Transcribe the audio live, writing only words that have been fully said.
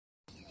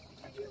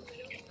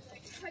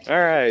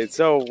Alright,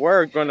 so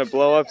we're going to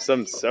blow up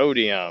some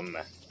sodium.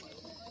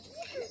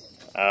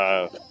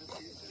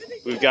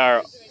 We've got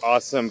our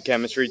awesome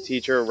chemistry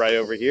teacher right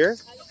over here.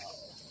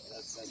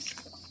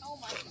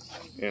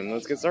 And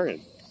let's get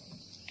started.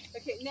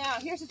 Okay, now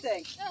here's the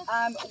thing.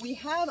 We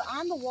have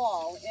on the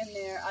wall in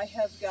there, I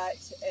have got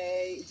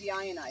a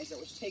deionizer,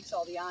 which takes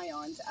all the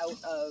ions out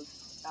of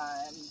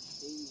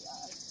the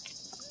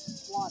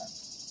water.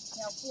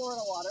 Now,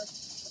 Florida water,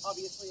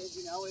 obviously, as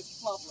you know,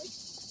 is lovely.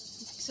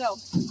 So,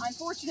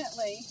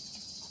 unfortunately,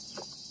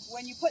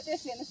 when you put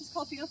this in, this is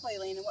called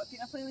phenolphthalein, and what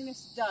phenolphthalein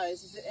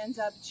does is it ends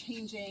up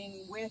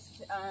changing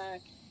with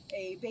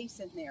a base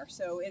in there.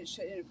 So it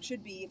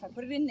should be, if I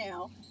put it in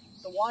now,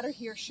 the water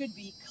here should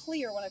be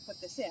clear when I put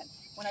this in.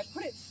 When I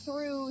put it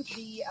through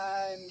the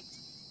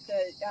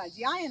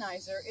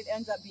deionizer, it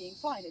ends up being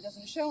fine. It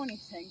doesn't show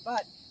anything,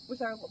 but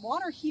with our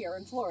water here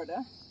in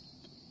Florida,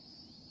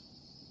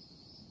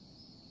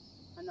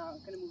 I'm not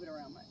going to move it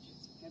around much.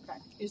 Okay.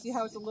 You see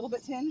how it's a little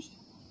bit tinged?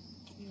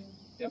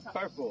 It's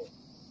purple.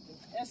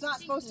 And it's not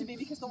supposed to be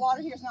because the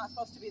water here is not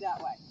supposed to be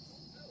that way.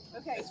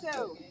 Okay,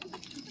 so.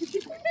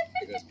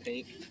 I got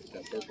pink,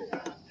 got purple.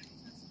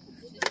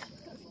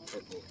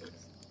 Purple.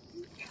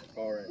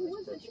 Orange.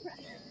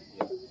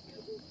 Purple.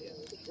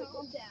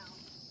 Calm down.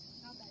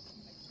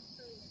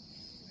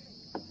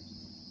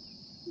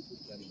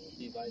 Is that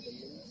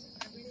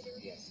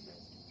multivitamins? Yes.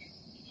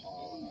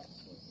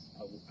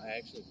 I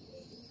actually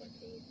would if I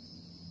could.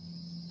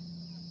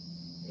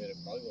 I mean, it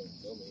probably wouldn't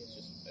kill me. It's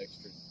just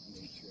extra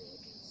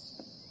nutrients.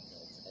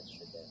 It's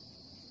extra good.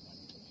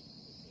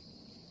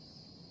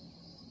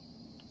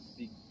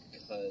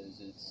 Because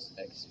it's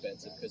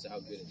expensive because of how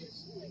good it is.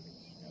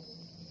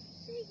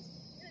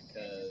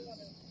 Because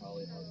it's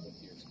probably harmful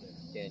to your skin.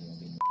 Daniel.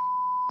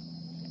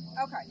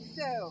 Okay,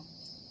 so.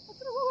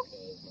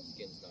 Because my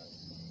skin's not.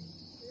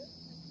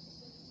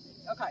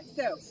 Okay,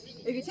 so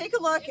if you take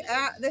a look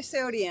at the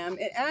sodium,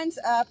 it ends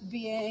up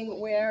being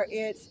where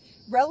it's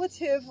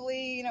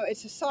relatively,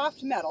 it's a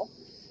soft metal,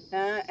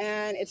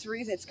 and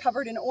it's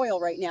covered in oil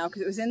right now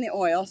because it was in the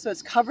oil, so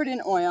it's covered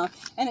in oil,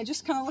 and it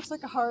just kind of looks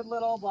like a hard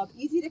little blob,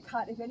 easy to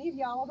cut. If any of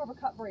y'all have ever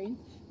cut brains,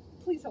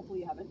 please, hopefully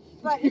you haven't,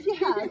 but if you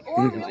have,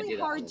 or really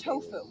hard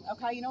tofu,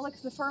 okay, like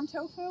the firm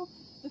tofu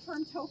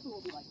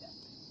will be like this,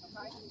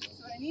 okay?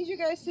 So what I need you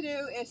guys to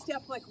do is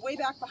step like way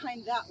back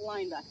behind that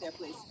line back there,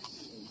 please.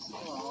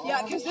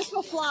 Yeah, because this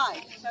will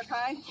fly,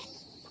 okay?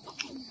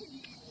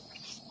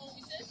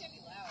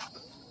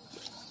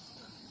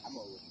 I'm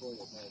gonna record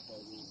it, man.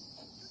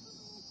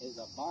 It's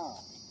a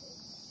bomb.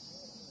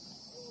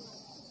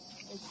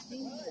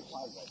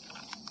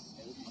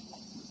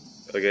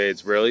 Okay,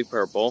 it's really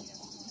purple.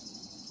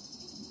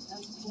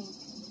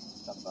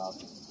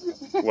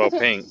 Well,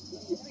 pink.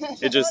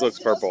 It just looks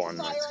purple on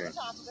my screen.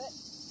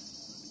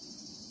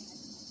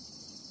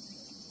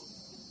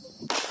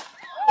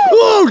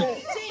 Whoa!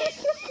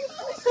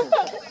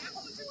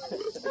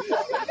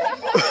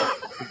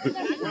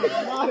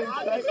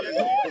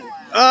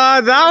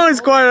 That was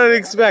quite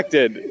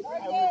unexpected.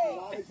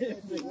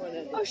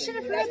 Oh shit,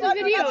 I forgot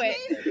to video it.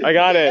 I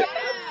got it.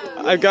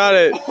 I got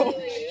it.